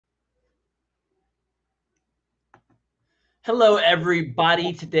Hello,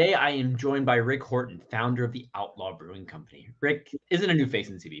 everybody. Today I am joined by Rick Horton, founder of the Outlaw Brewing Company. Rick isn't a new face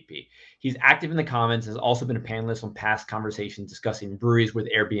in CVP. He's active in the comments, has also been a panelist on past conversations discussing breweries with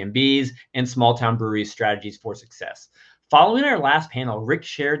AirBNBs and small town breweries strategies for success. Following our last panel, Rick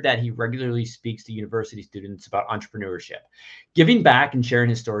shared that he regularly speaks to university students about entrepreneurship. Giving back and sharing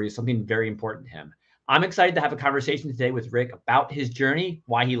his story is something very important to him. I'm excited to have a conversation today with Rick about his journey,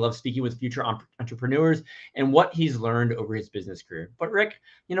 why he loves speaking with future entrepreneurs, and what he's learned over his business career. But Rick,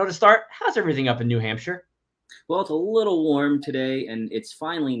 to start, how's everything up in New Hampshire? Well, it's a little warm today, and it's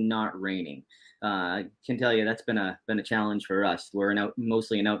finally not raining. I can tell you that's been a challenge for us. We're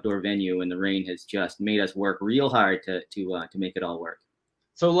mostly an outdoor venue, and the rain has just made us work real hard to make it all work.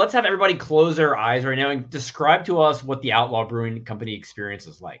 So let's have everybody close their eyes right now and describe to us what the Outlaw Brewing Company experience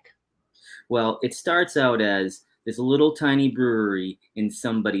is like. Well, it starts out as this little tiny brewery in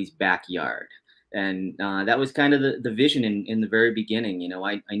somebody's backyard. And that was kind of the vision in the very beginning.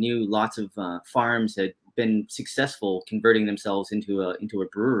 I knew lots of farms had been successful converting themselves into a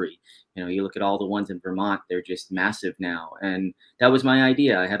brewery. You look at all the ones in Vermont, they're just massive now. And that was my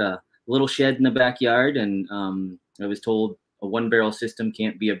idea. I had a little shed in the backyard, and I was told a one barrel system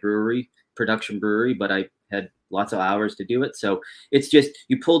can't be a production brewery, but I had lots of hours to do it. So it's just,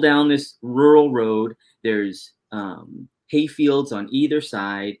 you pull down this rural road, there's hay fields on either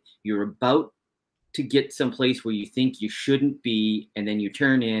side. You're about to get someplace where you think you shouldn't be, and then you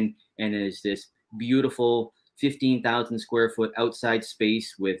turn in and there's this beautiful 15,000 square foot outside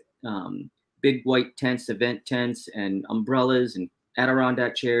space with big white tents, event tents, and umbrellas and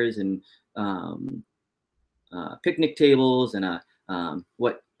Adirondack chairs and picnic tables and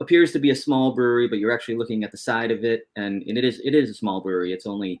what appears to be a small brewery, but you're actually looking at the side of it, and it is a small brewery. It's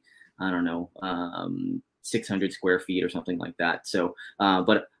only, I don't know, 600 square feet or something like that. So,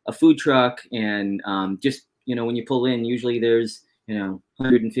 but a food truck, and just, when you pull in, usually there's,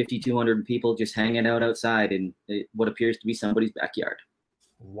 150, 200 people just hanging out outside in what appears to be somebody's backyard.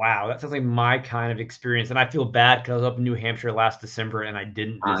 Wow, that sounds like my kind of experience. And I feel bad because I was up in New Hampshire last December and I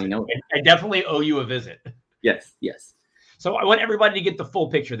didn't visit. I know. I definitely owe you a visit. Yes, yes. So I want everybody to get the full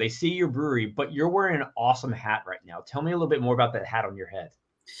picture. They see your brewery, but you're wearing an awesome hat right now. Tell me a little bit more about that hat on your head.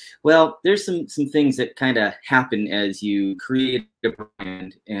 Well, there's some things that kind of happen as you create a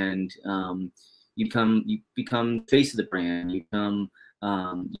brand, and you become face of the brand.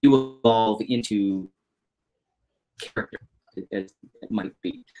 You evolve into character, as it might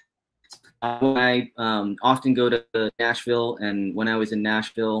be. I often go to Nashville, and when I was in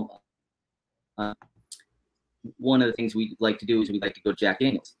Nashville, one of the things we like to do is we like to go to Jack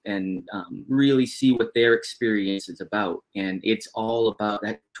Daniel's and really see what their experience is about. And it's all about,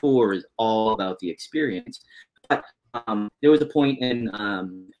 that tour is all about the experience. But there was a point in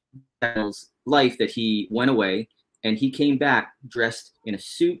Daniel's life that he went away, and he came back dressed in a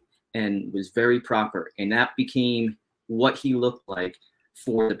suit and was very proper. And that became what he looked like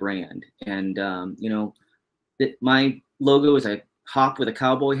for the brand. And, my logo is a hawk with a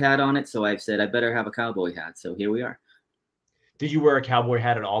cowboy hat on it, so I've said I better have a cowboy hat. So here we are. Did you wear a cowboy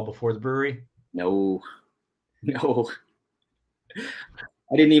hat at all before the brewery? No. I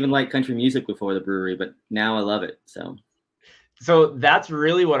didn't even like country music before the brewery, but now I love it. So that's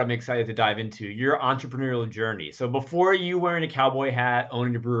really what I'm excited to dive into, your entrepreneurial journey. So before you wearing a cowboy hat,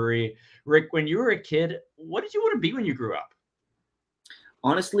 owning a brewery, Rick, when you were a kid, what did you want to be when you grew up?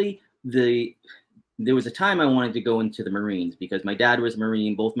 Honestly, there was a time I wanted to go into the Marines because my dad was a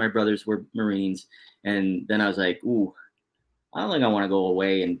Marine. Both my brothers were Marines. And then I was like, ooh, I don't think I want to go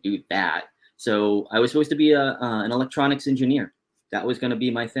away and do that. So I was supposed to be an electronics engineer. That was going to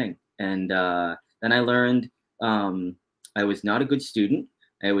be my thing. And then I learned I was not a good student.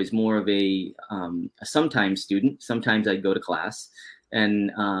 I was more of a sometimes student. Sometimes I'd go to class.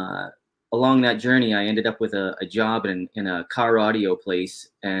 And along that journey, I ended up with a job in a car audio place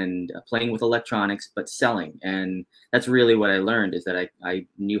and playing with electronics, but selling. And that's really what I learned, is that I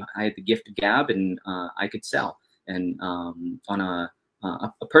knew I had the gift of gab, and I could sell, and on a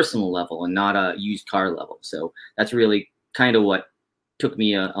personal level and not a used car level. So that's really kind of what took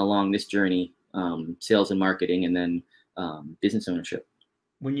me along this journey, sales and marketing, and then business ownership.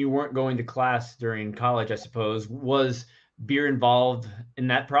 When you weren't going to class during college, I suppose, was beer involved in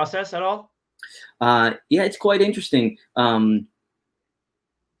that process at all? Yeah, it's quite interesting.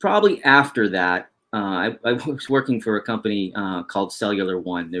 Probably after that, I was working for a company called Cellular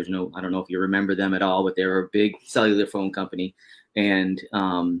One. I don't know if you remember them at all, but they were a big cellular phone company. And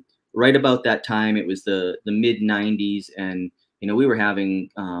right about that time, it was the mid 90s, and we were having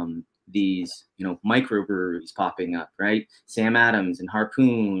these microbreweries popping up, right? Sam Adams and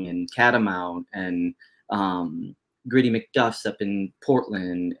Harpoon and Catamount and Gritty McDuff's up in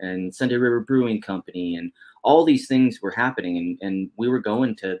Portland and Sunday River Brewing Company, and all these things were happening, and we were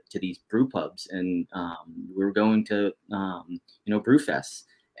going to these brew pubs, and we were going to brew fests,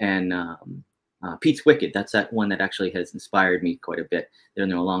 and Pete's Wicked. That's that one that actually has inspired me quite a bit. They're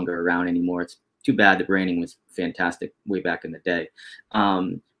no longer around anymore. It's too bad. The branding was fantastic way back in the day.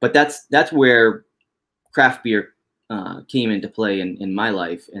 But that's where craft beer came into play in my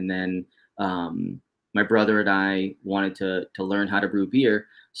life. And then my brother and I wanted to learn how to brew beer.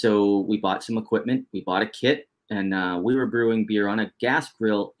 So we bought some equipment, we bought a kit, and we were brewing beer on a gas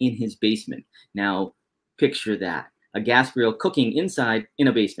grill in his basement. Now, picture that. A gas grill cooking inside in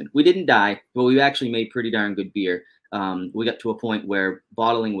a basement. We didn't die, but we actually made pretty darn good beer. We got to a point where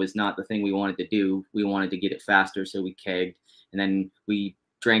bottling was not the thing we wanted to do. We wanted to get it faster, so we kegged, and then we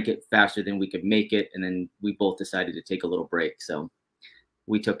drank it faster than we could make it, and then we both decided to take a little break. So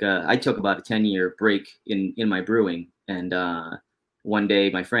I took about a 10-year break in my brewing, and one day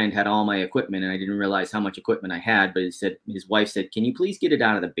my friend had all my equipment, and I didn't realize how much equipment I had, but his wife said, "Can you please get it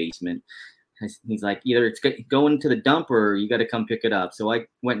out of the basement?" He's like, "Either it's going to the dump or you got to come pick it up." So I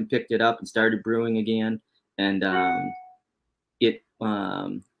went and picked it up and started brewing again. And it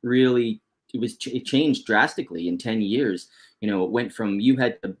changed drastically in 10 years. It went from you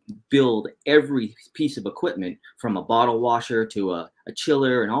had to build every piece of equipment, from a bottle washer to a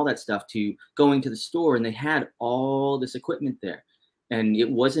chiller and all that stuff, to going to the store, and they had all this equipment there. And it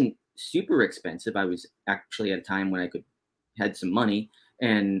wasn't super expensive. I was actually at a time when I had some money.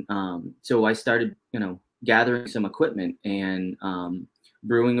 And so I started, gathering some equipment, and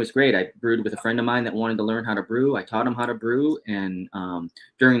brewing was great. I brewed with a friend of mine that wanted to learn how to brew. I taught him how to brew. And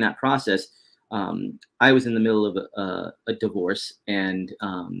during that process, I was in the middle of a divorce, and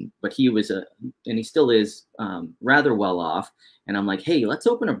but he was and he still is rather well off. And I'm like, "Hey, let's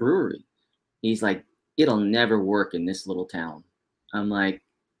open a brewery." He's like, "It'll never work in this little town." I'm like,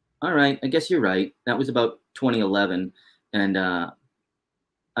 "All right, I guess you're right." That was about 2011. And I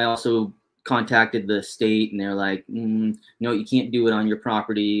also contacted the state, and they're like, "No, you can't do it on your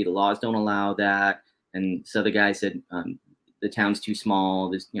property. The laws don't allow that." And so the guy said, "The town's too small.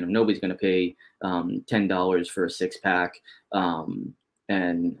 There's, nobody's going to pay $10 for a 6-pack."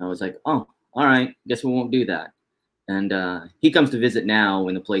 And I was like, "Oh, all right, guess we won't do that." And he comes to visit now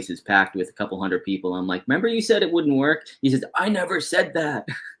when the place is packed with a couple hundred people. I'm like, "Remember you said it wouldn't work?" He says, "I never said that."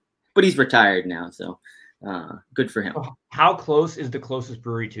 But he's retired now, so good for him. How close is the closest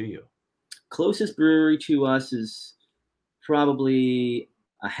brewery to you? Closest brewery to us is probably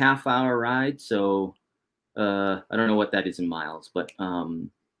a half-hour ride. So I don't know what that is in miles, but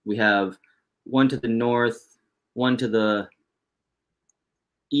we have one to the north, one to the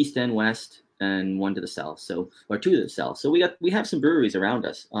east and west, and one to the south. Or two to the south. So we have some breweries around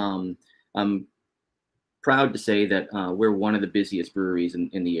us. I'm proud to say that we're one of the busiest breweries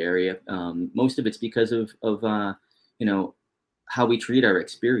in the area. Most of it's because of how we treat our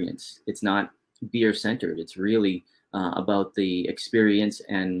experience. It's not beer centered. It's really about the experience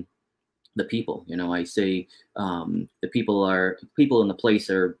and the people. I say the people in the place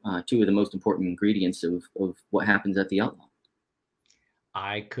are two of the most important ingredients of what happens at the Outlaw.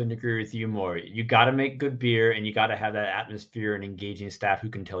 I couldn't agree with you more. You got to make good beer, and you got to have that atmosphere and engaging staff who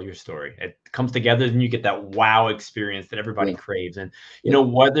can tell your story. It comes together, and you get that wow experience that everybody craves. And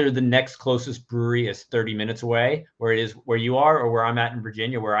whether the next closest brewery is 30 minutes away, where it is where you are, or where I'm at in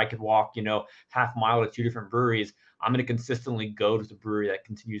Virginia, where I could walk, half a mile to 2 different breweries, I'm going to consistently go to the brewery that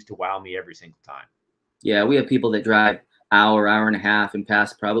continues to wow me every single time. Yeah, we have people that drive hour and a half and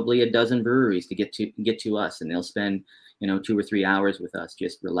pass probably a dozen breweries to get to us, and they'll spend 2 or 3 hours with us,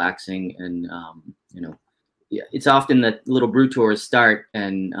 just relaxing. And, it's often that little brew tours start,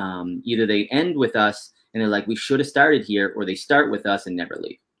 and either they end with us and they're like, "We should have started here," or they start with us and never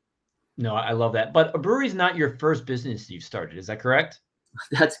leave. No, I love that. But a brewery is not your first business you've started. Is that correct?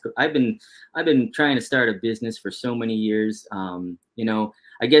 I've been trying to start a business for so many years.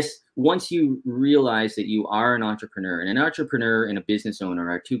 I guess once you realize that you are an entrepreneur, and an entrepreneur and a business owner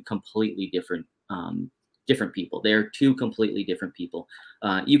are two completely different people. They're two completely different people.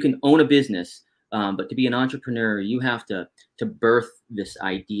 You can own a business, but to be an entrepreneur, you have to birth this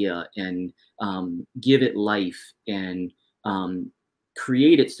idea and give it life, and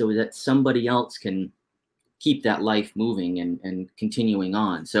create it so that somebody else can keep that life moving and continuing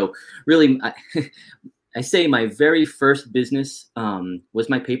on. So really, I say my very first business was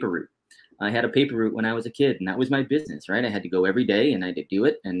my paper route. I had a paper route when I was a kid, and that was my business, right? I had to go every day, and I had to do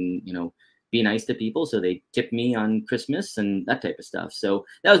it, and be nice to people, so they tip me on Christmas and that type of stuff. So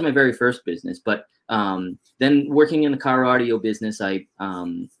that was my very first business. But then working in the car audio business, I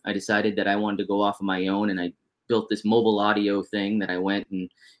decided that I wanted to go off on my own, and I built this mobile audio thing that I went and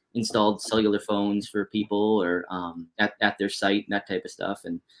installed cellular phones for people, or at their site and that type of stuff.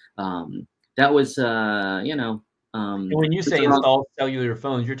 And that was, And when you say install cellular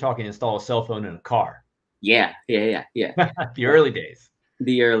phones, you're talking install a cell phone in a car. Yeah. The early days.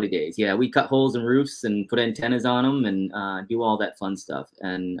 The early days. Yeah. We cut holes in roofs and put antennas on them and do all that fun stuff.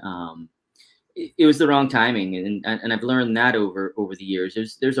 And it was the wrong timing. And I've learned that over the years.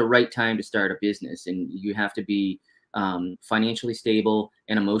 There's a right time to start a business, and you have to be financially stable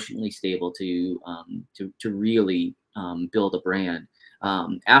and emotionally stable to really build a brand.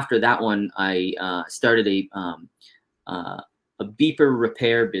 After that one, I started a beeper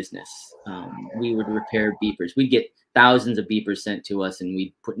repair business. We would repair beepers. We'd get thousands of beepers sent to us, and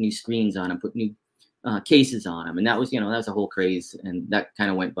we'd put new screens on them, put new cases on them, and that was a whole craze, and that kind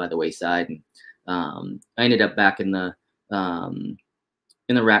of went by the wayside. And I ended up back in the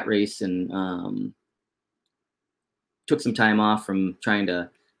rat race, and took some time off from trying to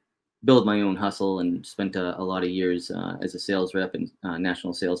build my own hustle, and spent a lot of years as a sales rep and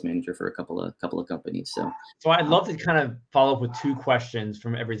national sales manager for a couple of companies. So I'd love to kind of follow up with two questions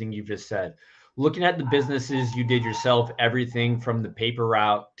from everything you've just said. Looking at the businesses you did yourself, everything from the paper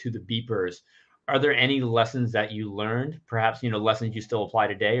route to the beepers, are there any lessons that you learned, perhaps, lessons you still apply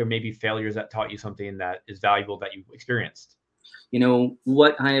today, or maybe failures that taught you something that is valuable that you've experienced?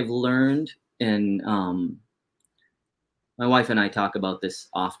 What I have learned, and my wife and I talk about this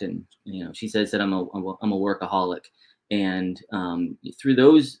often. She says that I'm a workaholic, and through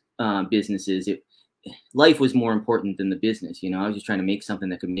those businesses, life was more important than the business. I was just trying to make something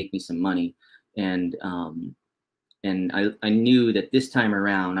that could make me some money, and I knew that this time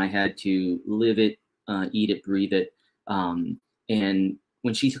around I had to live it, eat it, breathe it. And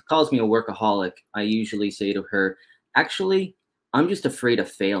when she calls me a workaholic, I usually say to her, actually, I'm just afraid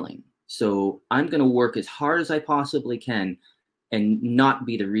of failing. So I'm going to work as hard as I possibly can and not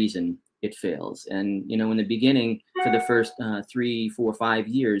be the reason it fails. And, in the beginning, for the first 3, 4, 5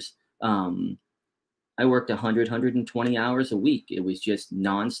 years, I worked 120 hours a week. It was just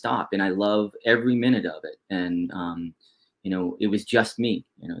nonstop, and I love every minute of it. And, it was just me.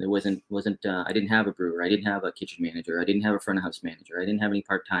 There wasn't I didn't have a brewer. I didn't have a kitchen manager. I didn't have a front of house manager. I didn't have any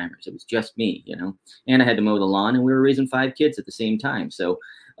part-timers. It was just me, and I had to mow the lawn, and we were raising 5 kids at the same time. So,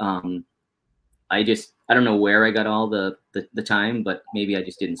 I don't know where I got all the time, but maybe I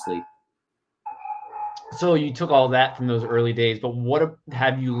just didn't sleep. So you took all that from those early days, but what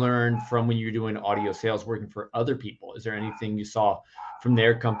have you learned from when you're doing audio sales, working for other people? Is there anything you saw from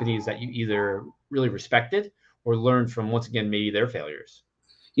their companies that you either really respected or learned from, once again, maybe their failures?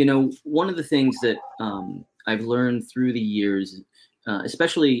 One of the things that I've learned through the years,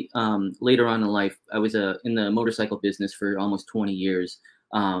 especially later on in life, I was in the motorcycle business for almost 20 years,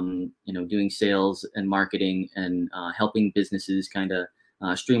 doing sales and marketing and helping businesses kind of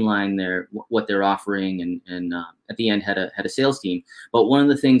streamline what they're offering, and at the end had a sales team. But one of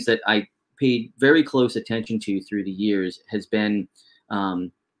the things that I paid very close attention to through the years has been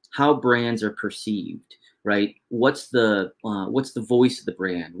how brands are perceived. Right? What's the voice of the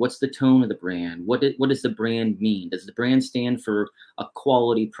brand? What's the tone of the brand? What does the brand mean? Does the brand stand for a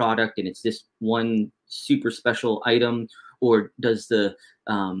quality product and it's this one super special item, or does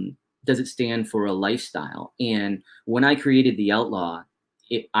it stand for a lifestyle? And when I created the Outlaw,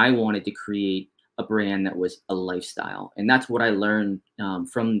 I wanted to create a brand that was a lifestyle, and that's what I learned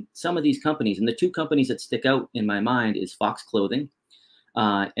from some of these companies. And the two companies that stick out in my mind is Fox Clothing.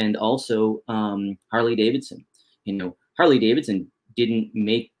 And also Harley Davidson. Harley Davidson didn't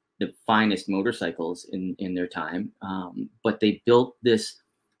make the finest motorcycles in their time, but they built this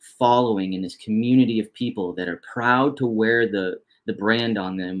following and this community of people that are proud to wear the brand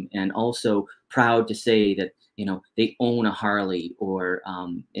on them, and also proud to say that they own a Harley, or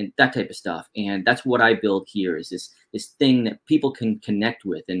and that type of stuff. And that's what I build here, is this thing that people can connect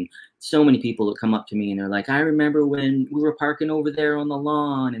with. And so many people that come up to me and they're like, I remember when we were parking over there on the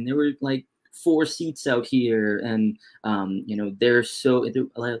lawn, and there were like 4 seats out here, and they're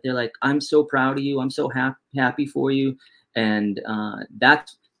like, I'm so proud of you, I'm so happy for you. And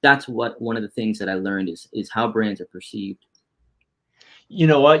that's what one of the things that I learned is how brands are perceived. You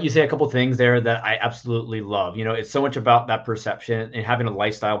know what? You say a couple of things there that I absolutely love. It's so much about that perception, and having a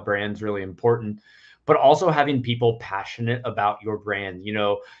lifestyle brand is really important, but also having people passionate about your brand,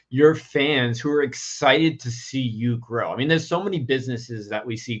 your fans who are excited to see you grow. I mean, there's so many businesses that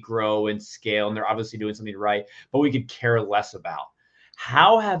we see grow and scale, and they're obviously doing something right, but we could care less about.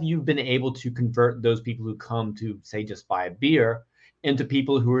 How have you been able to convert those people who come to, say, just buy a beer into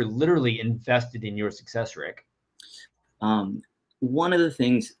people who are literally invested in your success, Rick? One of the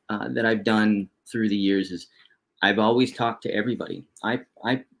things that I've done through the years is I've always talked to everybody. I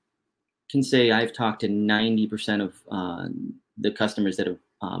can say I've talked to 90% of the customers that have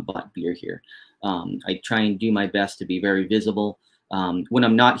bought beer here. I try and do my best to be very visible. When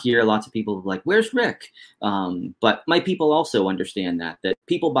I'm not here, lots of people are like, "Where's Rick?" But my people also understand that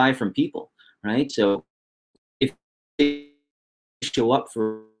people buy from people, right? So if they show up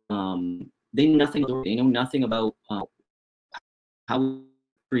for, they know nothing about how we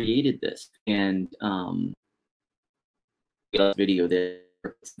created this, and video there,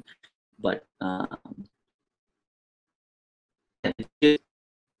 but just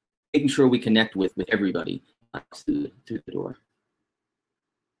making sure we connect with everybody through the door.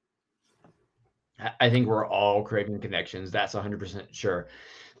 I think we're all craving connections. That's 100% sure.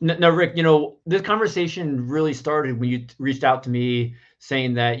 Now, Rick, this conversation really started when you reached out to me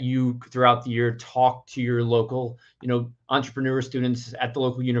saying that you, throughout the year, talked to your local, entrepreneur students at the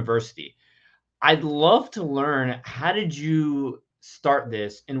local university. I'd love to learn, how did you start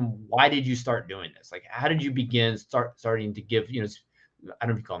this and why did you start doing this? Like, how did you begin starting to give, I don't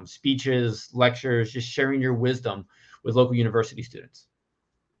know if you call them speeches, lectures, just sharing your wisdom with local university students?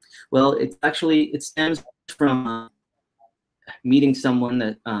 Well, it stems from meeting someone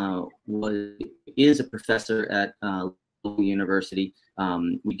that is a professor at local university.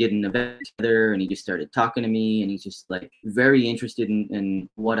 We did an event together, and he just started talking to me, and he's just like very interested in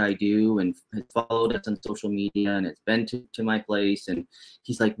what I do, and has followed us on social media, and has been to my place. And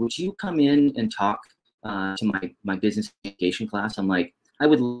he's like, "Would you come in and talk to my business education class?" I'm like, "I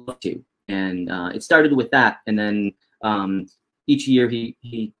would love to." And it started with that, and then each year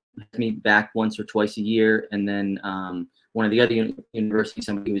he has me back once or twice a year, and then one of the other universities,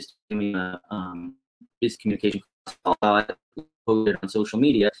 somebody was doing a business communication class, posted on social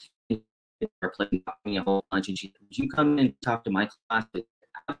media, are playing me a whole bunch, and she said, "Would you come and talk to my class?"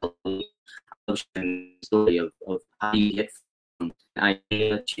 Absolutely. I love sharing the story of how you get from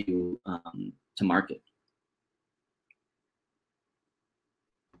idea to market.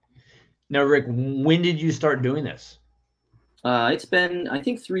 Now, Rick, when did you start doing this? It's been, I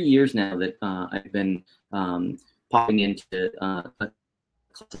think, 3 years now that I've been popping into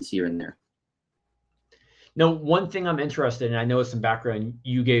classes here and there. Now, one thing I'm interested in, I know some background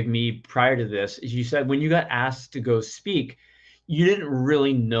you gave me prior to this, is you said when you got asked to go speak, you didn't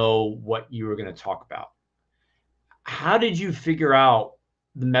really know what you were going to talk about. How did you figure out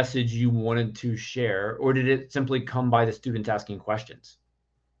the message you wanted to share, or did it simply come by the students asking questions?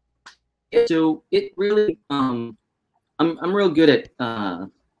 So it really, I'm real good at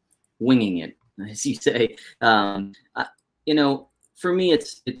winging it, as you say. For me,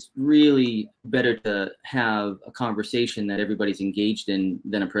 it's really better to have a conversation that everybody's engaged in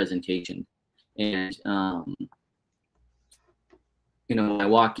than a presentation. And when I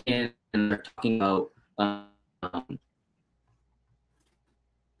walk in and they're talking about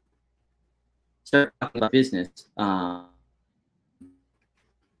start talking about business.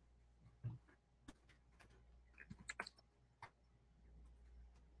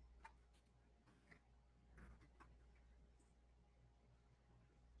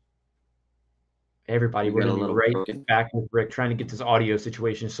 Hey, everybody, we're going to be right broken. back with Rick, trying to get this audio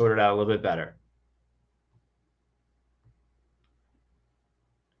situation sorted out a little bit better.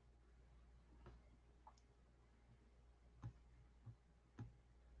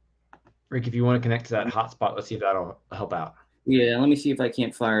 Rick, if you want to connect to that hotspot, let's see if that'll help out. Yeah, let me see if I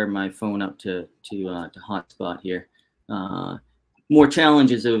can't fire my phone up to hotspot here. More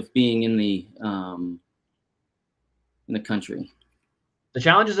challenges of being in the country. The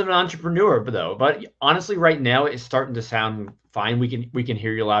challenges of an entrepreneur, but honestly, right now it's starting to sound fine. We can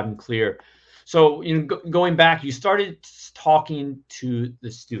hear you loud and clear. So, going back, you started talking to the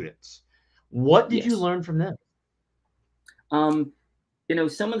students. What did you learn from them?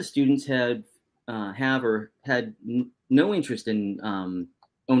 Some of the students have or had no interest in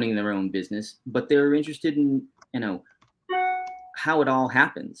owning their own business, but they're interested in how it all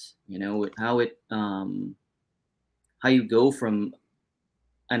happens. How you go from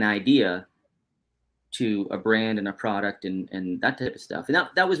an idea to a brand and a product and that type of stuff. And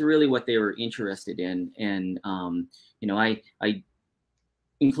that was really what they were interested in. And I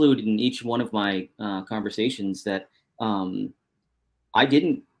included in each one of my conversations that I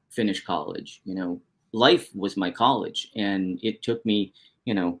didn't finish college. Life was my college, and it took me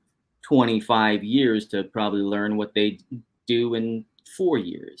 25 years to probably learn what they do in 4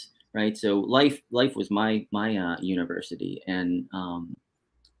 years, right? So life was my university, and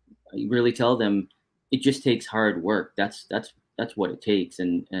I really tell them it just takes hard work. That's what it takes.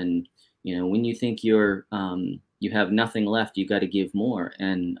 And when you think you have nothing left, you got to give more.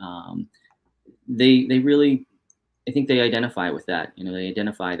 And they really I think they identify with that. They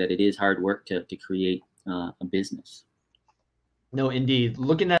identify that it is hard work to create a business. No, indeed.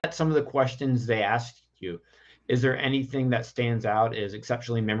 Looking at some of the questions they asked you, is there anything that stands out as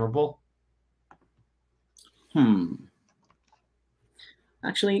exceptionally memorable?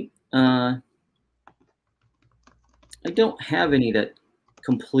 Actually, I don't have any that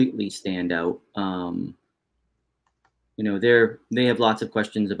completely stand out. They have lots of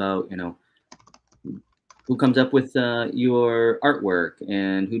questions about, who comes up with your artwork,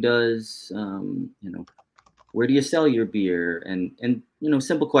 and who does, where do you sell your beer, and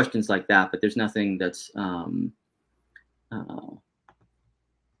simple questions like that. But there's nothing that's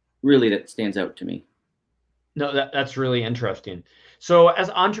really that stands out to me. No, that's really interesting. So as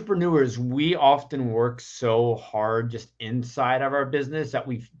entrepreneurs, we often work so hard just inside of our business that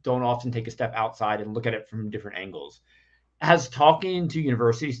we don't often take a step outside and look at it from different angles. Has talking to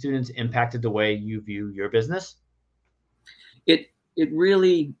university students impacted the way you view your business? It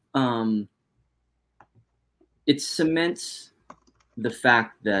really it cements the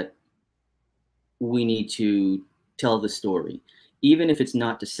fact that we need to tell the story. Even if it's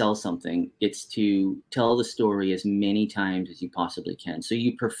not to sell something, it's to tell the story as many times as you possibly can. So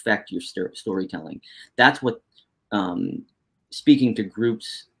you perfect your storytelling. That's what speaking to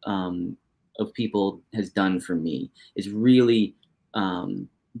groups of people has done for me, is really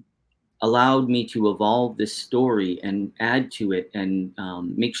allowed me to evolve this story and add to it, and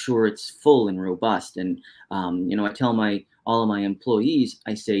make sure it's full and robust. And I tell all of my employees,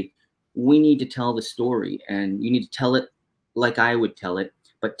 I say, we need to tell the story, and you need to tell it like I would tell it,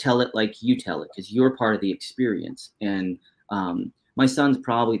 but tell it like you tell it, because you're part of the experience. And my son's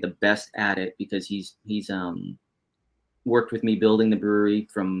probably the best at it, because he's worked with me building the brewery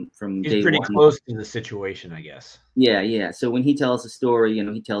from He's day pretty one. close to the situation, I guess. Yeah. So when he tells a story,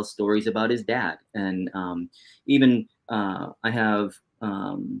 he tells stories about his dad. And even I have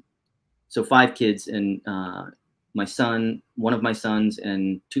so 5 kids, and my son, one of my sons,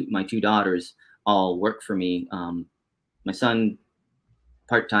 and my 2 daughters all work for me. My son,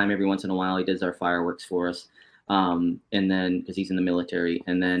 part-time, every once in a while, he does our fireworks for us. And then, because he's in the military.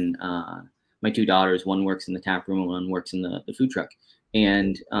 And then my 2 daughters, one works in the tap room and one works in the food truck.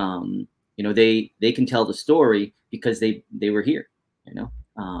 And they can tell the story because they were here.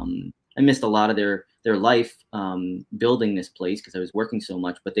 I missed a lot of their life building this place because I was working so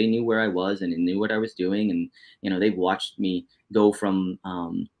much, but they knew where I was and they knew what I was doing. And they've watched me go from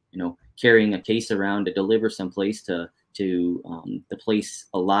carrying a case around to deliver someplace to the place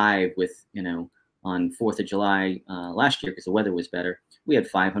alive with, on 4th of July last year, because the weather was better. We had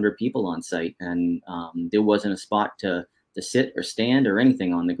 500 people on site, and there wasn't a spot to sit or stand or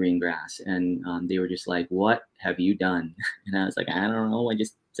anything on the green grass. And they were just like, what have you done? And I was like, I don't know. I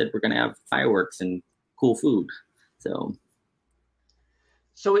just said we're going to have fireworks and cool food. So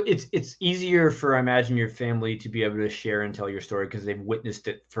it's easier for, I imagine, your family to be able to share and tell your story because they've witnessed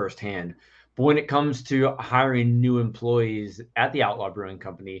it firsthand. But when it comes to hiring new employees at the Outlaw Brewing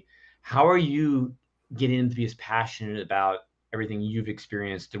Company, how are you getting them to be as passionate about everything you've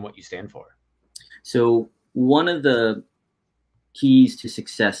experienced and what you stand for? So one of the keys to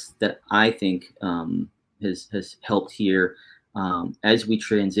success that I think has helped here, as we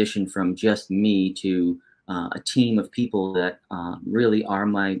transition from just me to a team of people that really are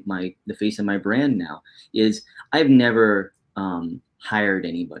the face of my brand now, is I've never hired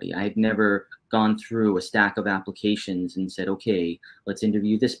anybody. I've never gone through a stack of applications and said, okay, let's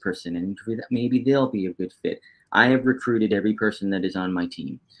interview this person and interview that. Maybe they'll be a good fit. I have recruited every person that is on my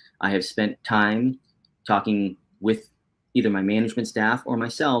team. I have spent time talking with either my management staff or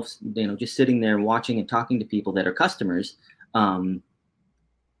myself, just sitting there and watching and talking to people that are customers. And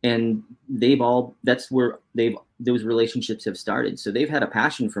that's where those relationships have started. So they've had a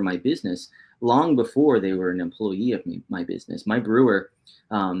passion for my business long before they were an employee of my business. My brewer,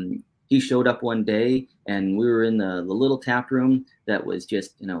 he showed up one day, and we were in the little tap room that was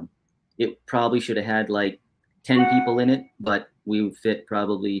just, it probably should have had like 10 people in it, but we would fit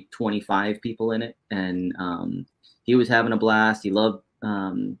probably 25 people in it. And he was having a blast. He loved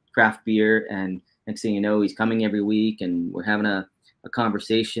craft beer. And next thing you know, he's coming every week, and we're having a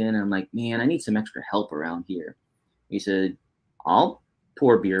conversation. And I'm like, man, I need some extra help around here. He said, I'll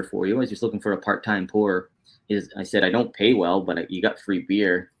pour beer for you. I was just looking for a part-time pourer. I said, I don't pay well, but you got free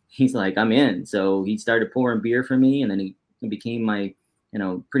beer. He's like, I'm in. So he started pouring beer for me, and then he became my,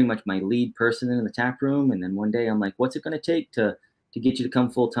 pretty much my lead person in the tap room. And then one day I'm like, what's it going to take to get you to come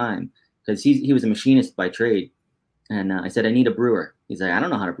full time? Because he was a machinist by trade. And I said, I need a brewer. He's like, I don't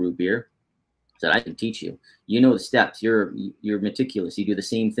know how to brew beer. said, I can teach you. You know the steps. You're meticulous. You do the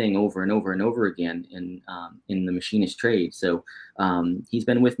same thing over and over and over again in the machinist trade. So he's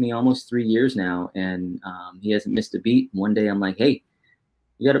been with me almost 3 years now, and he hasn't missed a beat. One day I'm like, hey,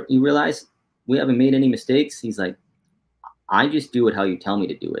 you realize we haven't made any mistakes? He's like, I just do it how you tell me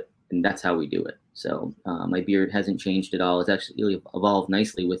to do it, and that's how we do it. So my beard hasn't changed at all. It's actually evolved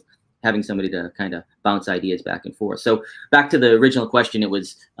nicely with having somebody to kind of bounce ideas back and forth. So back to the original question, it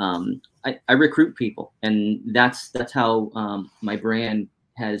was I recruit people, and that's how my brand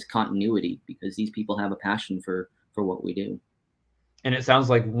has continuity, because these people have a passion for what we do. And it sounds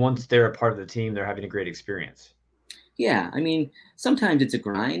like once they're a part of the team, they're having a great experience. Yeah, I mean, sometimes it's a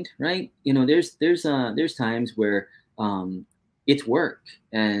grind, right? You know, there's times where it's work,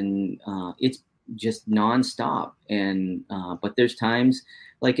 and it's just nonstop, and but there's times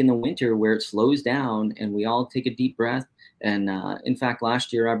like in the winter where it slows down and we all take a deep breath. And in fact,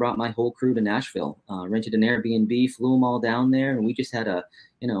 last year I brought my whole crew to Nashville, rented an Airbnb, flew them all down there, and we just had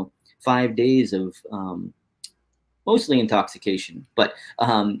 5 days of mostly intoxication, but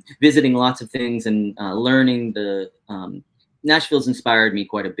visiting lots of things and learning Nashville's inspired me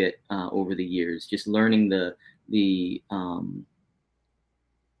quite a bit over the years, just learning the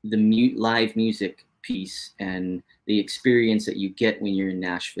live music piece and the experience that you get when you're in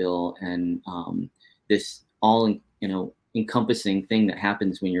Nashville, and this all encompassing thing that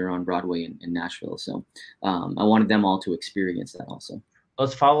happens when you're on Broadway in Nashville. So I wanted them all to experience that also.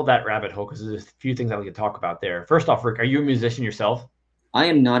 Let's follow that rabbit hole, because there's a few things that we could talk about there. First off, Rick, are you a musician yourself? I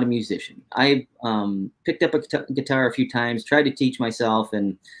am not a musician. I picked up a guitar a few times, tried to teach myself,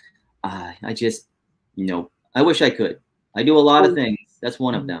 and I just, I wish I could. I do a lot of things. That's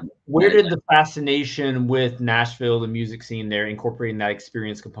one of them. Where did the fascination with Nashville, the music scene there, incorporating that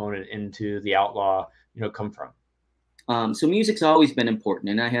experience component into the Outlaw, come from? So music's always been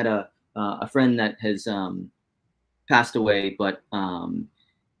important, and I had a friend that has passed away, but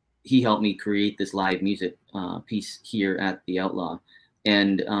he helped me create this live music piece here at the Outlaw.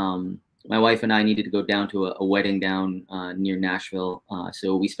 And my wife and I needed to go down to a wedding down near Nashville,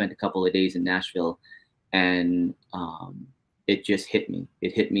 so we spent a couple of days in Nashville, and it just hit me.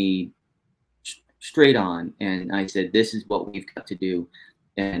 It hit me straight on, and I said, this is what we've got to do.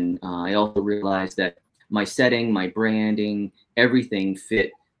 And I also realized that my setting, my branding, everything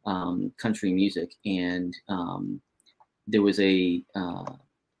fit country music. And there was he's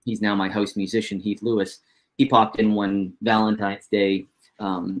now my house musician, Heath Lewis. He popped in one Valentine's Day,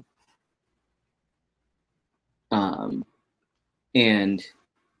 and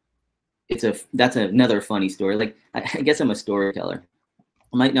that's another funny story. Like, I guess I'm a storyteller.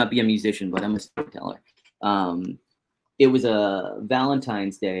 I might not be a musician, but I'm a storyteller. It was a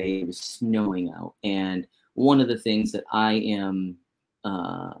Valentine's Day. It was snowing out, and one of the things that I am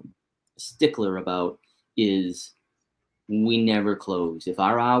stickler about is we never close. If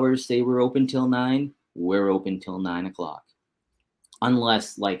our hours say we're open till 9, we're open till 9 o'clock.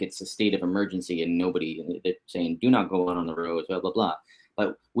 Unless like it's a state of emergency and they're saying, do not go out on the roads, blah, blah, blah.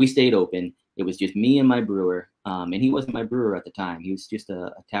 But we stayed open. It was just me and my brewer. And he wasn't my brewer at the time. He was just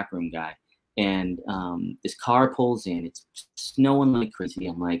a taproom guy. And this car pulls in. It's snowing like crazy.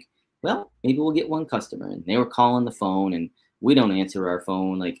 I'm like, well, maybe we'll get one customer. And they were calling the phone, and we don't answer our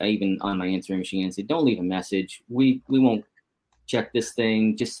phone. Like, I even on my answering machine and said, don't leave a message. We won't check this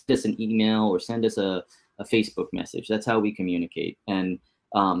thing. Just send us an email or send us a Facebook message. That's how we communicate. And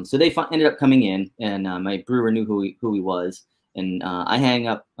so they ended up coming in, and my brewer knew who he was. And I hang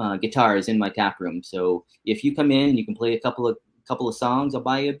up guitars in my tap room. So if you come in, you can play a couple of songs. I'll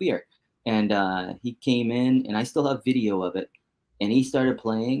buy you a beer. And he came in, and I still have video of it. And he started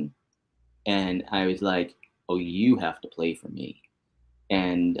playing, and I was like, oh, you have to play for me.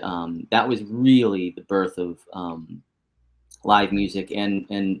 And that was really the birth of live music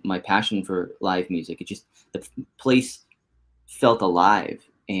and my passion for live music. The place felt alive.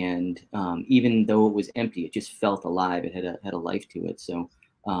 And even though it was empty, it just felt alive. It had a life to it. So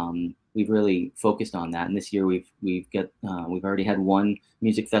we've really focused on that. And this year we've already had one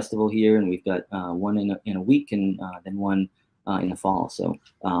music festival here, and we've got one in a week, and then one in the fall. So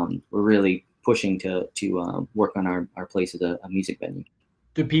we're really pushing to work on our place as a music venue.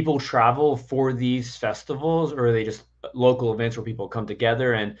 Do people travel for these festivals, or are they just local events where people come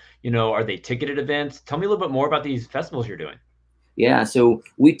together? And are they ticketed events? Tell me a little bit more about these festivals you're doing. Yeah, so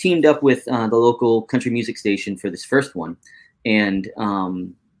we teamed up with the local country music station for this first one, and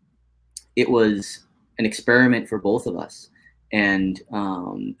it was an experiment for both of us. And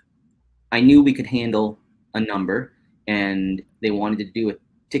I knew we could handle a number, and they wanted to do a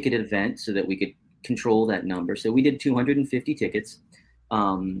ticketed event so that we could control that number. So we did 250 tickets,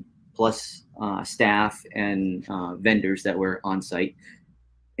 plus staff and vendors that were on site.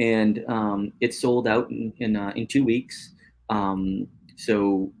 And it sold out in 2 weeks.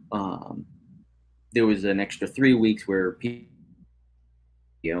 So there was an extra 3 weeks where people,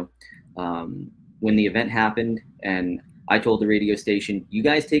 when the event happened, and I told the radio station, you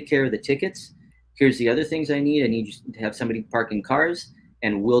guys take care of the tickets. Here's the other things I need. I need you to have somebody parking cars,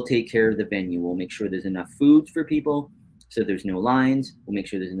 and we'll take care of the venue. We'll make sure there's enough food for people, so there's no lines. We'll make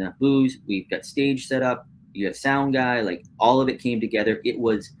sure there's enough booze. We've got stage set up. You have sound guy. Like, all of it came together. It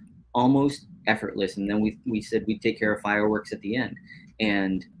was almost effortless. And then we said we'd take care of fireworks at the end.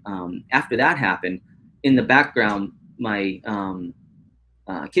 And after that happened, in the background, my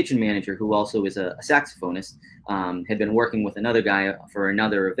kitchen manager, who also is a saxophonist, had been working with another guy for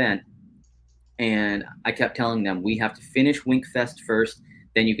another event. And I kept telling them, we have to finish Winkfest first,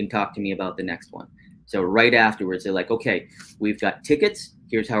 then you can talk to me about the next one. So right afterwards, they're like, okay, we've got tickets.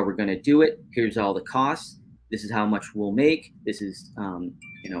 Here's how we're going to do it. Here's all the costs. This is how much we'll make. This is,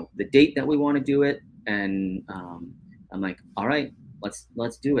 the date that we want to do it. And I'm like, all right,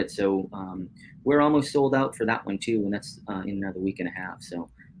 let's do it. So we're almost sold out for that one too. And that's in another week and a half. So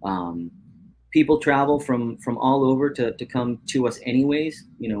people travel from all over to come to us anyways,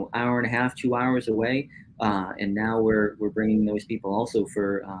 hour and a half, 2 hours away. And now we're bringing those people also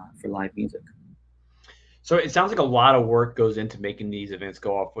for live music. So it sounds like a lot of work goes into making these events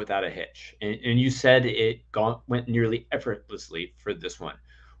go off without a hitch. And you said it went nearly effortlessly for this one.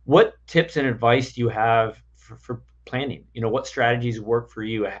 What tips and advice do you have for planning? What strategies work for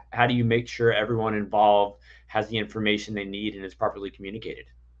you? How do you make sure everyone involved has the information they need and is properly communicated?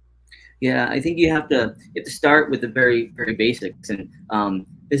 Yeah, I think you have to start with the very, very basics. And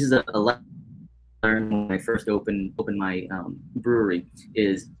this is a lesson I learned when I first opened my brewery,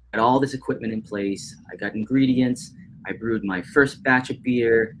 is I had all this equipment in place. I got ingredients. I brewed my first batch of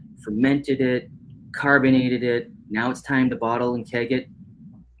beer, fermented it, carbonated it. Now it's time to bottle and keg it.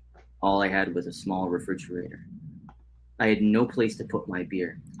 All I had was a small refrigerator. I had no place to put my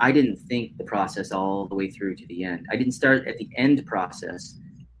beer. I didn't think the process all the way through to the end. I didn't start at the end process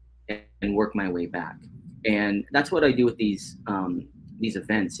and work my way back. And that's what I do with these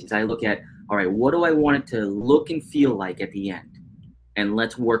events, is I look at, all right, what do I want it to look and feel like at the end? And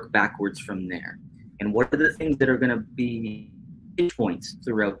let's work backwards from there. And what are the things that are going to be pinch points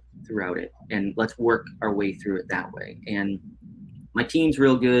throughout it? And let's work our way through it that way. And my team's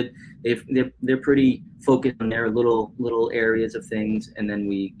real good. They're pretty focused on their little areas of things, and then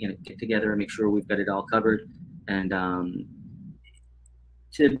we get together and make sure we've got it all covered. And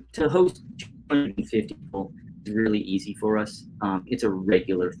to host 250 people is really easy for us. It's a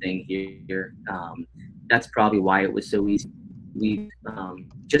regular thing here. That's probably why it was so easy. We've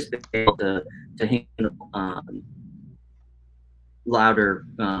just been able to handle louder,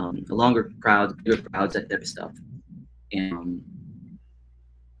 longer crowds, bigger crowds, that type of stuff. And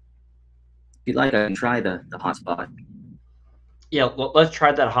if you'd like, I can try the hotspot. Yeah, let's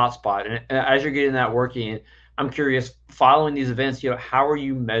try that hotspot. And as you're getting that working, I'm curious, following these events, how are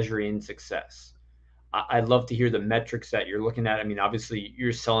you measuring success? I'd love to hear the metrics that you're looking at. I mean, obviously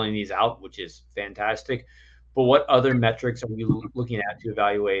you're selling these out, which is fantastic, but what other metrics are you looking at to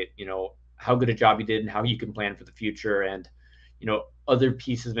evaluate, how good a job you did and how you can plan for the future, and, other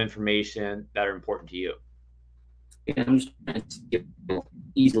pieces of information that are important to you? Yeah, I'm just trying to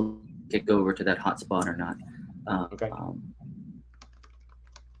easily kick over to that hotspot or not. Okay.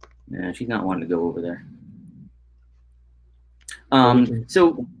 Yeah, she's not wanting to go over there.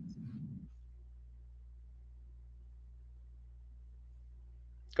 So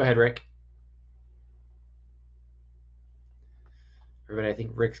go ahead, Rick. Everybody, I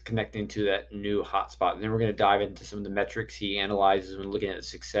think Rick's connecting to that new hotspot, and then we're going to dive into some of the metrics he analyzes when looking at the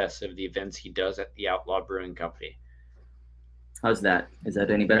success of the events he does at the Outlaw Brewing Company. How's that? Is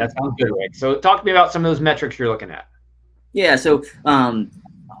that any better? That sounds good, Rick. So talk to me about some of those metrics you're looking at. Yeah, so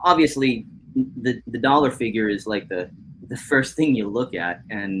obviously the dollar figure is like the first thing you look at,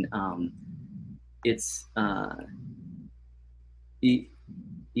 and it's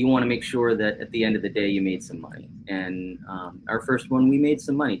you want to make sure that at the end of the day you made some money. And our first one, we made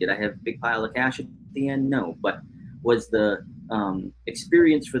some money. Did I have a big pile of cash at the end? No. But was the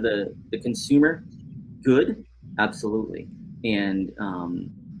experience for the consumer good? Absolutely. And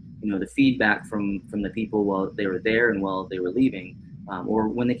the feedback from the people while they were there and while they were leaving, or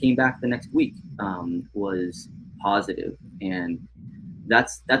when they came back the next week, was positive. And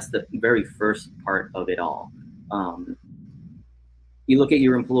that's the very first part of it all. You look at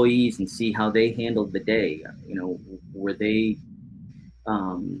your employees and see how they handled the day. Were they,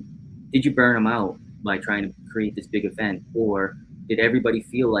 did you burn them out by trying to create this big event, or did everybody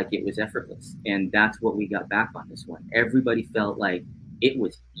feel like it was effortless? And that's what we got back on this one. Everybody felt like it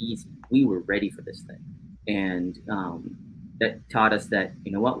was easy. We were ready for this thing. And that taught us that,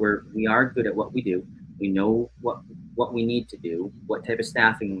 you know what, we are good at what we do. We know what we need to do, what type of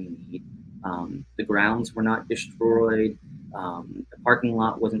staffing we need. The grounds were not destroyed. The parking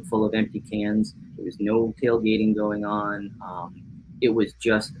lot wasn't full of empty cans. There was no tailgating going on. It was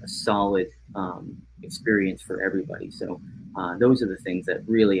just a solid experience for everybody. So those are the things that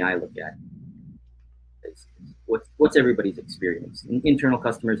really I look at. What's everybody's experience, internal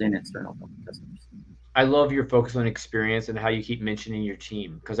customers and external customers. I love your focus on experience and how you keep mentioning your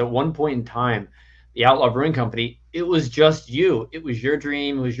team, because at one point in time, the Outlaw Brewing Company, it was just you. It was your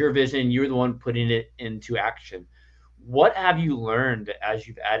dream. It was your vision. You were the one putting it into action. What have you learned as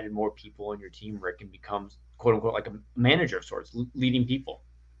you've added more people on your team, Rick, and becomes quote unquote like a manager of sorts, leading people?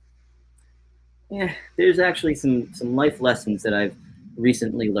 Yeah, there's actually some life lessons that I've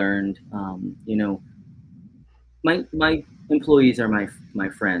recently learned. You know, my employees are my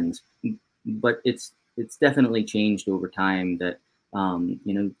friends, but it's definitely changed over time. That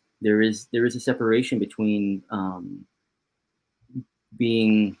you know, there is a separation between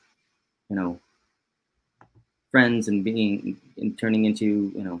being, you know, friends and turning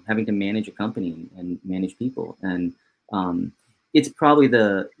into, you know, having to manage a company and manage people. And it's probably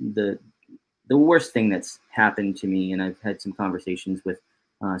the worst thing that's happened to me. And I've had some conversations with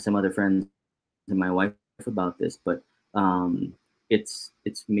some other friends and my wife about this, but it's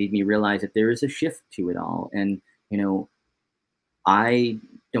made me realize that there is a shift to it all. And, you know, I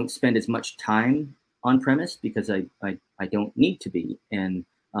don't spend as much time on premise because I don't need to be. And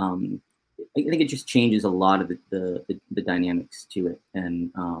I think it just changes a lot of the dynamics to it.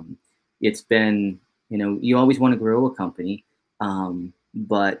 And it's been, you know, you always want to grow a company,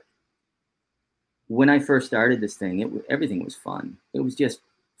 but when I first started this thing, everything was fun. It was just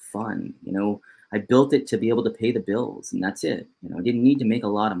fun. You know, I built it to be able to pay the bills, and that's it. You know, I didn't need to make a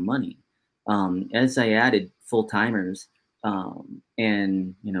lot of money. As I added full timers,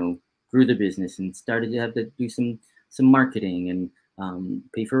 and, you know, grew the business and started to have to do some marketing and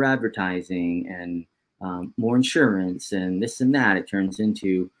pay for advertising and more insurance and this and that, it turns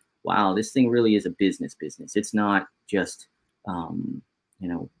into, wow, this thing really is a business. It's not just, you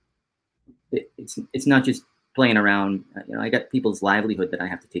know, it's not just playing around. You know, I got people's livelihood that I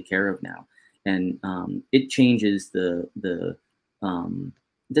have to take care of now, and it changes it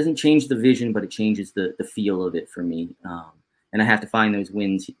doesn't change the vision, but it changes the feel of it for me. And I have to find those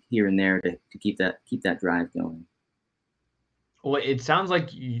wins here and there to keep that drive going. Well, it sounds like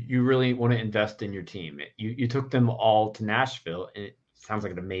you really want to invest in your team. You took them all to Nashville, and it sounds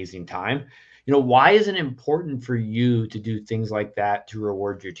like an amazing time. You know, why is it important for you to do things like that to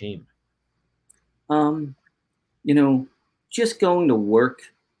reward your team? You know, just going to work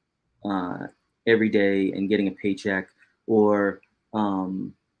every day and getting a paycheck, or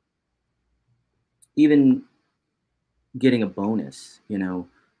even getting a bonus. You know,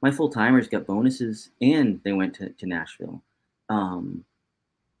 my full timers got bonuses and they went to Nashville.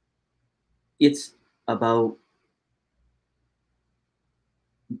 It's about,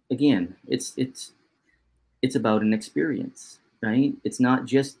 again, it's about an experience, right? It's not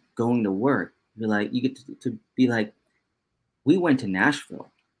just going to work. You're like, you get to be like, we went to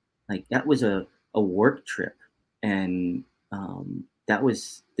Nashville. Like, that was a work trip. And that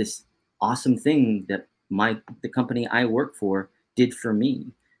was this awesome thing that the company I work for did for me.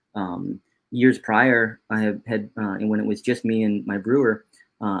 Years prior, I had and when it was just me and my brewer,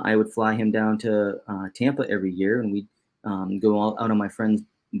 I would fly him down to Tampa every year, and we'd go out on my friend's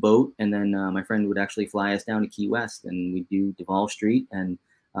boat, and then my friend would actually fly us down to Key West, and we'd do Duval Street. And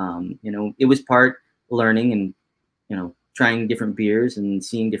you know, it was part learning and, you know, trying different beers and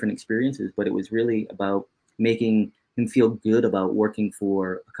seeing different experiences, but it was really about making him feel good about working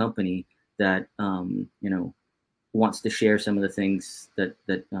for a company that you know, wants to share some of the things that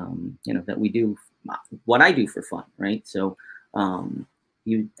you know, that we do, what I do for fun, right? So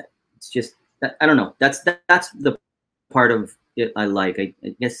it's just that, I don't know, that's the part of it I like. I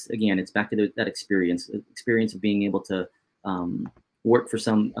guess, again, it's back to that experience of being able to work for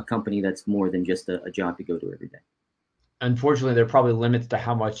a company that's more than just a job to go to every day. Unfortunately, there are probably limits to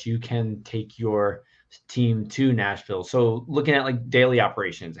how much you can take your team to Nashville. So looking at like daily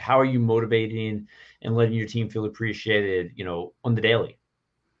operations, how are you motivating and letting your team feel appreciated, you know, on the daily?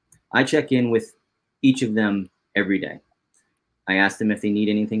 I check in with each of them every day. I ask them if they need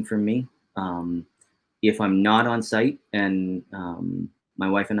anything from me. If I'm not on site, and my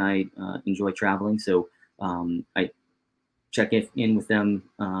wife and I enjoy traveling, so I check in with them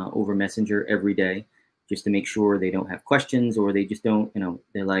over Messenger every day, just to make sure they don't have questions, or they just don't,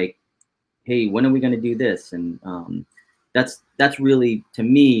 they're like, hey, when are we going to do this? And that's really, to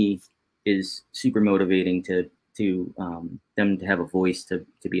me, is super motivating to them to have a voice to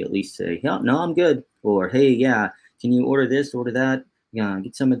be at least say, yeah, no, I'm good, or hey, yeah, can you order this, order that, yeah,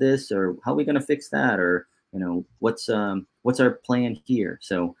 get some of this, or how are we going to fix that, or what's our plan here?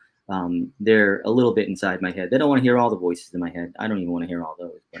 So they're a little bit inside my head. They don't want to hear all the voices in my head. I don't even want to hear all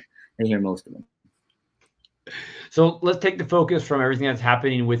those, but they hear most of them. So let's take the focus from everything that's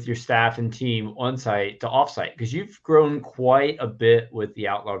happening with your staff and team on site to off site, because you've grown quite a bit with the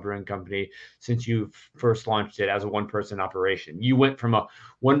Outlaw Brewing Company since you first launched it as a one-person operation. You went from a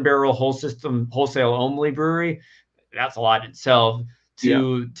one-barrel wholesale only brewery, that's a lot in itself,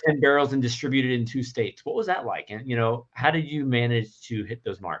 to 10 barrels and distributed in 2 states. What was that like? And how did you manage to hit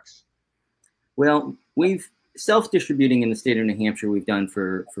those marks? Well, we've self-distributing in the state of New Hampshire. We've done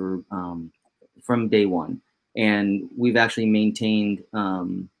for from day one. And we've actually maintained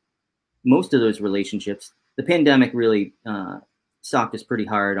most of those relationships. The pandemic really socked us pretty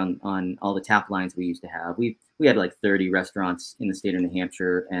hard on all the tap lines we used to have. We had like 30 restaurants in the state of New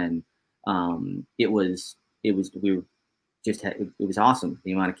Hampshire, and it was awesome,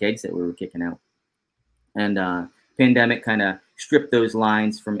 the amount of kegs that we were kicking out. And pandemic kind of stripped those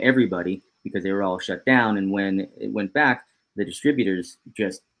lines from everybody because they were all shut down. And when it went back, the distributors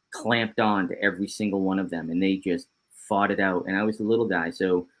just clamped on to every single one of them, and they just fought it out. And I was the little guy,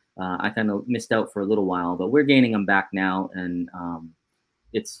 so I kind of missed out for a little while, but we're gaining them back now, and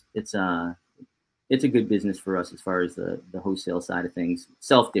it's a good business for us as far as the wholesale side of things.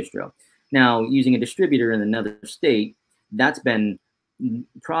 Self-distro. Now, using a distributor in another state, that's been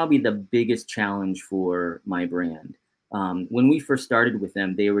probably the biggest challenge for my brand. When we first started with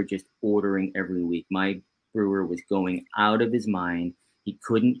them, they were just ordering every week. My brewer was going out of his mind. He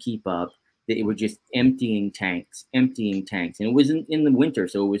couldn't keep up. They were just emptying tanks. And it was in the winter,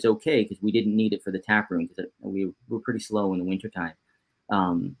 so it was okay because we didn't need it for the tap room, because we were pretty slow in the wintertime.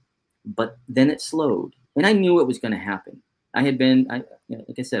 But then it slowed, and I knew it was going to happen. Like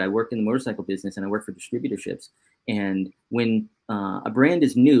I said, I worked in the motorcycle business, and I worked for distributorships. And when a brand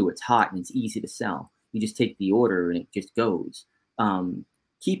is new, it's hot and it's easy to sell. You just take the order and it just goes.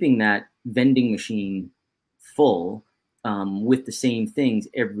 Keeping that vending machine full with the same things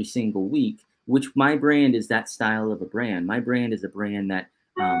every single week, which my brand is that style of a brand. My brand is a brand that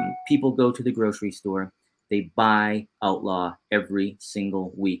people go to the grocery store, they buy Outlaw every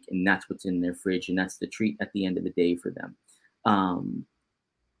single week, and that's what's in their fridge, and that's the treat at the end of the day for them.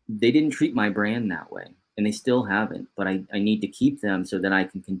 They didn't treat my brand that way, and they still haven't, but I need to keep them so that I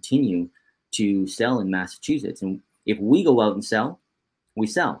can continue to sell in Massachusetts. And if we go out and sell, we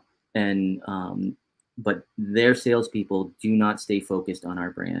sell. And but their salespeople do not stay focused on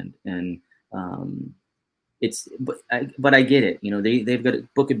our brand, and but I get it. They've got a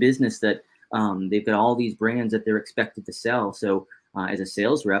book of business that they've got all these brands that they're expected to sell. So as a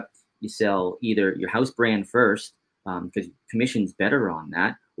sales rep, you sell either your house brand first, because commission's better on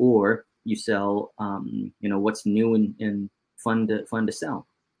that, or you sell what's new and fun to sell.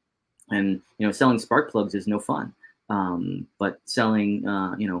 And selling spark plugs is no fun. But selling,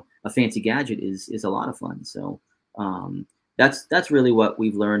 a fancy gadget is a lot of fun. So that's really what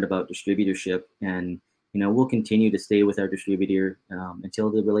we've learned about distributorship, and we'll continue to stay with our distributor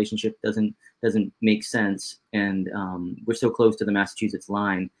until the relationship doesn't make sense. And we're so close to the Massachusetts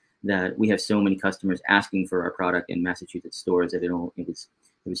line that we have so many customers asking for our product in Massachusetts stores that it was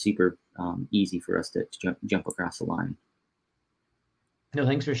super easy for us to jump across the line. No,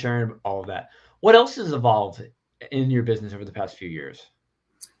 thanks for sharing all of that. What else has evolved in your business over the past few years?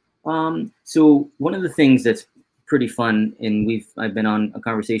 So one of the things that's pretty fun, and I've been on a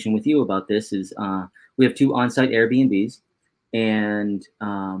conversation with you about this, is we have 2 on-site AirBNBs, and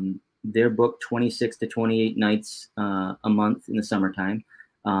they're booked 26 to 28 nights a month in the summertime.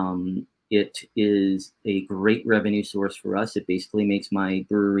 It is a great revenue source for us. It basically makes my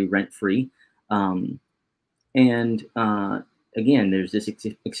brewery rent-free. And again, there's this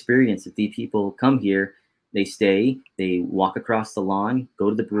experience that the people come here, they stay, they walk across the lawn, go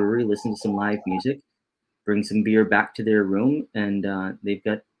to the brewery, listen to some live music, bring some beer back to their room, and they've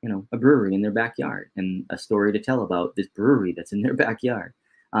got a brewery in their backyard and a story to tell about this brewery that's in their backyard.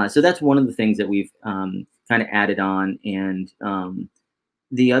 So that's one of the things that we've kind of added on. And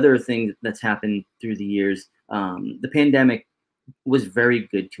the other thing that's happened through the years, the pandemic was very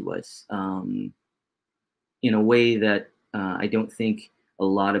good to us in a way that I don't think a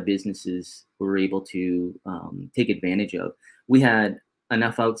lot of businesses were able to take advantage of. We had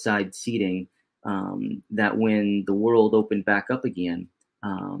enough outside seating that when the world opened back up again,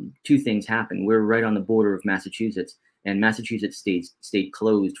 two things happened. We're right on the border of Massachusetts, and Massachusetts stayed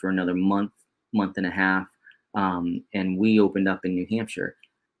closed for another month and a half, and we opened up in New Hampshire.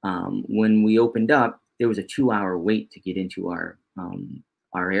 When we opened up, there was a 2-hour wait to get into our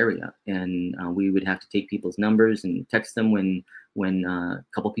area, and we would have to take people's numbers and text them when a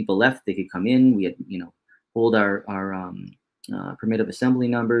couple people left, they could come in. We had, hold our permit of assembly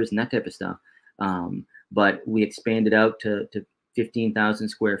numbers and that type of stuff. But we expanded out to 15,000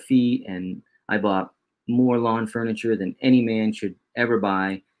 square feet, and I bought more lawn furniture than any man should ever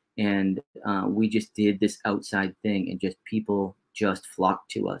buy. And we just did this outside thing, and just people just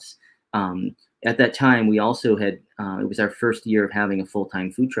flocked to us. At that time, we also had, it was our first year of having a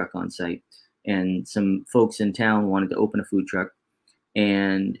full-time food truck on site, and some folks in town wanted to open a food truck,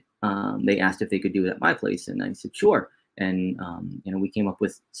 and they asked if they could do it at my place, and I said, sure. And, we came up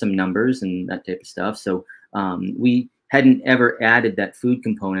with some numbers and that type of stuff. So we hadn't ever added that food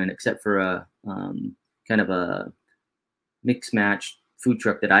component except for a kind of a mix match food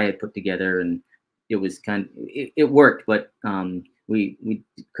truck that I had put together, and it was it worked, but we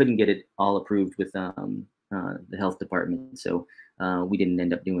couldn't get it all approved with the health department. So we didn't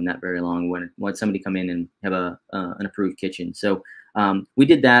end up doing that very long. We wanted somebody to come in and have an approved kitchen. So we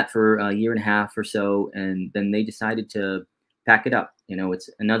did that for a year and a half or so, and then they decided to pack it up. It's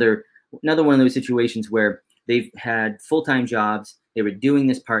another one of those situations where they've had full-time jobs. They were doing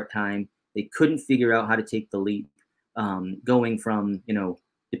this part-time. They couldn't figure out how to take the leap, going from,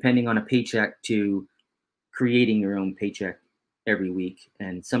 depending on a paycheck to creating your own paycheck every week.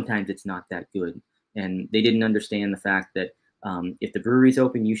 And sometimes it's not that good. And they didn't understand the fact that if the brewery's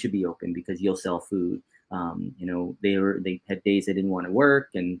open, you should be open because you'll sell food. They had days they didn't want to work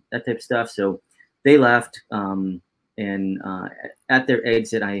and that type of stuff. So they left. And at their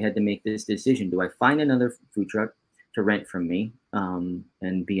exit, I had to make this decision. Do I find another food truck to rent from me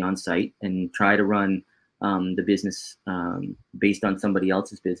and be on site and try to run the business based on somebody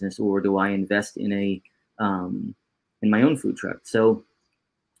else's business, or do I invest in in my own food truck? So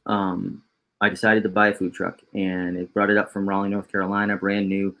I decided to buy a food truck, and it brought it up from Raleigh, North Carolina, brand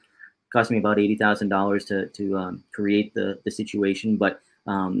new. Cost me about $80,000 to create the situation, but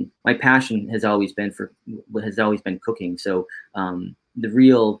my passion has always been cooking. So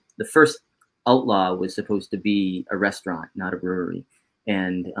the first Outlaw was supposed to be a restaurant, not a brewery.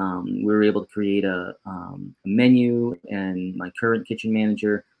 And we were able to create a menu, and my current kitchen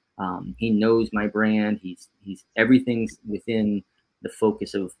manager, he knows my brand. He's everything's within the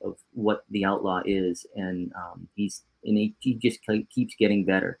focus of what the Outlaw is. And he just keeps getting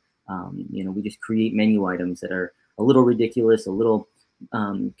better. We just create menu items that are a little ridiculous, a little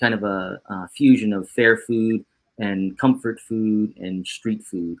kind of a fusion of fair food and comfort food and street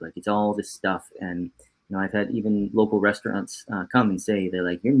food. Like, it's all this stuff. And I've had even local restaurants come and say, they're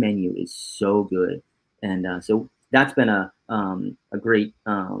like, your menu is so good. And so that's been a great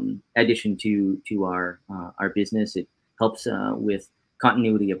addition to our business. It helps with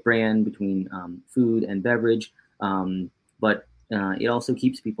continuity of brand between food and beverage, but it also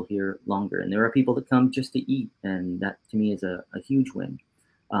keeps people here longer. And there are people that come just to eat, and that to me is a huge win.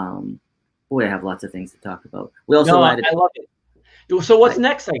 Boy, I have lots of things to talk about. We also added. I love it. So what's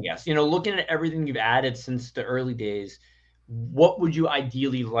next, I guess? Looking at everything you've added since the early days, what would you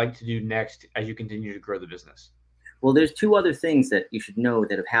ideally like to do next as you continue to grow the business? Well, there's two other things that you should know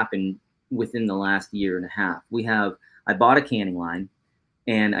that have happened within the last year and a half. I bought a canning line,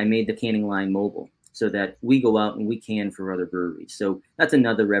 and I made the canning line mobile so that we go out and we can for other breweries. So that's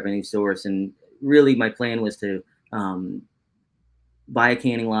another revenue source. And really my plan was to buy a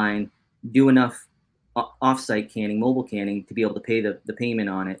canning line, do enough off-site canning, mobile canning, to be able to pay the payment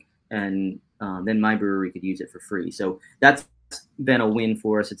on it, and then my brewery could use it for free. So that's been a win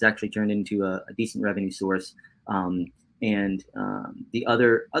for us. It's actually turned into a decent revenue source. And the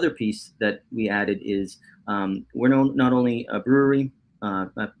other piece that we added is we're not only a brewery, a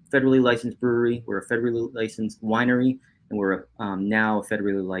federally licensed brewery, we're a federally licensed winery, and we're now a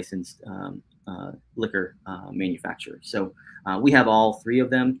federally licensed liquor manufacturer. So we have all three of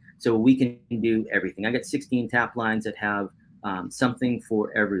them, so we can do everything. I got 16 tap lines that have something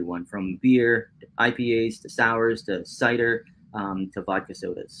for everyone, from beer to IPAs to sours to cider to vodka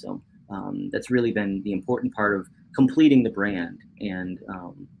sodas. So that's really been the important part of completing the brand. And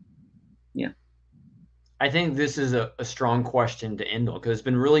yeah. I think this is a strong question to end on, because it's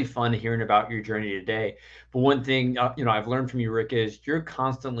been really fun hearing about your journey today. But one thing, I've learned from you, Rick, is you're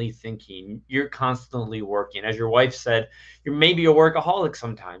constantly thinking, you're constantly working. As your wife said, you're maybe a workaholic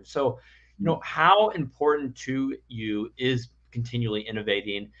sometimes. So, how important to you is continually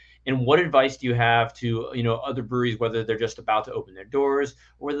innovating. And what advice do you have to, other breweries, whether they're just about to open their doors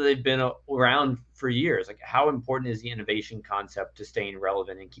or whether they've been around for years? Like, how important is the innovation concept to staying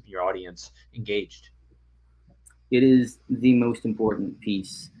relevant and keeping your audience engaged? It is the most important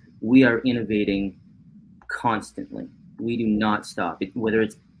piece. We are innovating constantly. We do not stop. Whether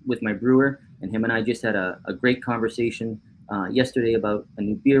it's with my brewer, and him and I just had a great conversation yesterday about a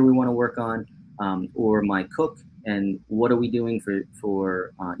new beer we want to work on, or my cook and what are we doing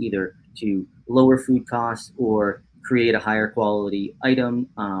for either to lower food costs or create a higher quality item,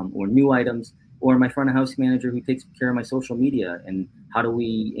 or new items, or my front of house manager who takes care of my social media and how do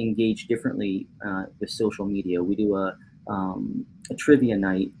we engage differently with social media. We do a trivia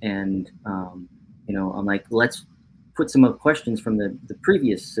night, and I'm like, let's put some of the questions from the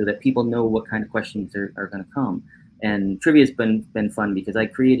previous so that people know what kind of questions are going to come. And trivia has been fun because I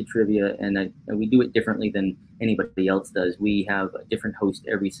created trivia, and we do it differently than anybody else does. We have a different host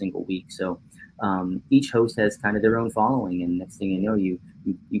every single week, so each host has kind of their own following, and next thing you know, you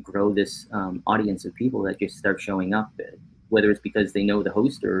grow this audience of people that just start showing up, whether it's because they know the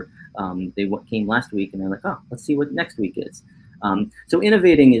host or they came last week and they're like, oh, let's see what next week is. So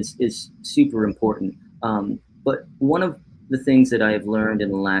innovating is super important. But one of the things that I have learned in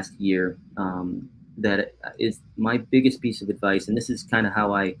the last year, that is my biggest piece of advice, and this is kind of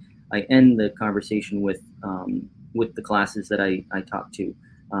how I end the conversation with the classes that I talk to,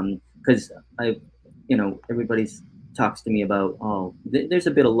 because everybody talks to me about, there's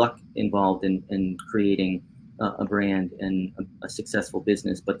a bit of luck involved in creating a brand and a successful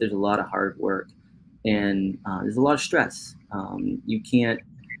business, but there's a lot of hard work, and there's a lot of stress. You can't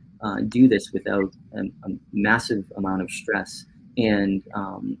do this without a massive amount of stress. And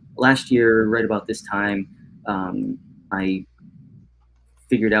last year, right about this time, I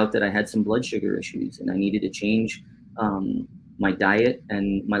figured out that I had some blood sugar issues, and I needed to change my diet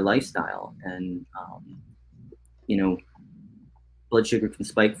and my lifestyle. And blood sugar can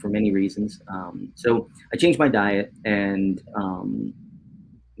spike for many reasons. So I changed my diet, and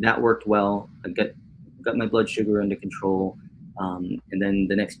that worked well. I got my blood sugar under control. And then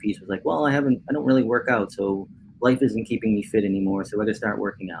the next piece was like, well, I don't really work out, so life isn't keeping me fit anymore, so I gotta start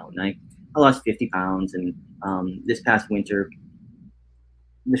working out. And I lost 50 pounds, and this past winter,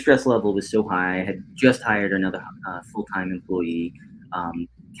 the stress level was so high. I had just hired another full-time employee.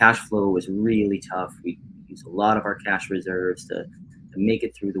 Cash flow was really tough. We used a lot of our cash reserves to make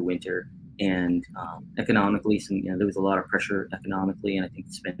it through the winter. And economically, there was a lot of pressure economically, and I think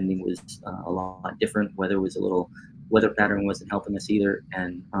the spending was a lot different. Weather pattern wasn't helping us either.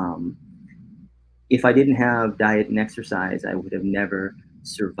 And if I didn't have diet and exercise, I would have never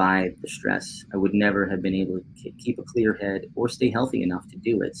survived the stress. I would never have been able to keep a clear head or stay healthy enough to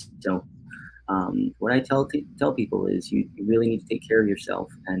do it. So what I tell people is you really need to take care of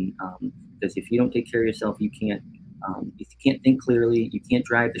yourself. And because if you don't take care of yourself, if you can't think clearly, you can't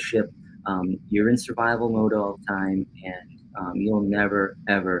drive the ship. You're in survival mode all the time, and you'll never,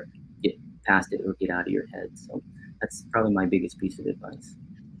 ever get past it or get out of your head. So that's probably my biggest piece of advice.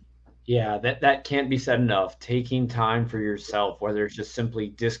 Yeah, that can't be said enough. Taking time for yourself, whether it's just simply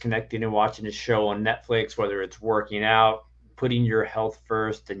disconnecting and watching a show on Netflix, whether it's working out, putting your health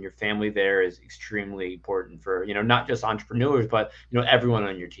first and your family there is extremely important for, not just entrepreneurs, but, everyone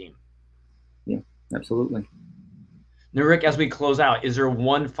on your team. Yeah, absolutely. Now, Rick, as we close out, is there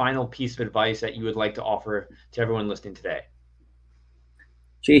one final piece of advice that you would like to offer to everyone listening today?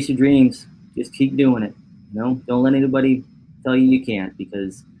 Chase your dreams. Just keep doing it. Don't let anybody tell you can't,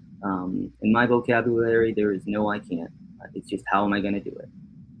 because in my vocabulary, there is no I can't. It's just, how am I going to do it?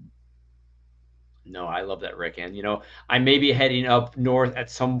 No, I love that, Rick. And, I may be heading up north at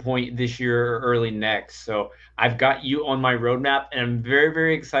some point this year or early next. So I've got you on my roadmap, and I'm very,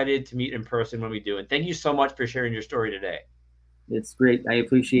 very excited to meet in person when we do. And thank you so much for sharing your story today. It's great. I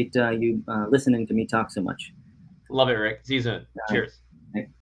appreciate you listening to me talk so much. Love it, Rick. See you soon. Cheers.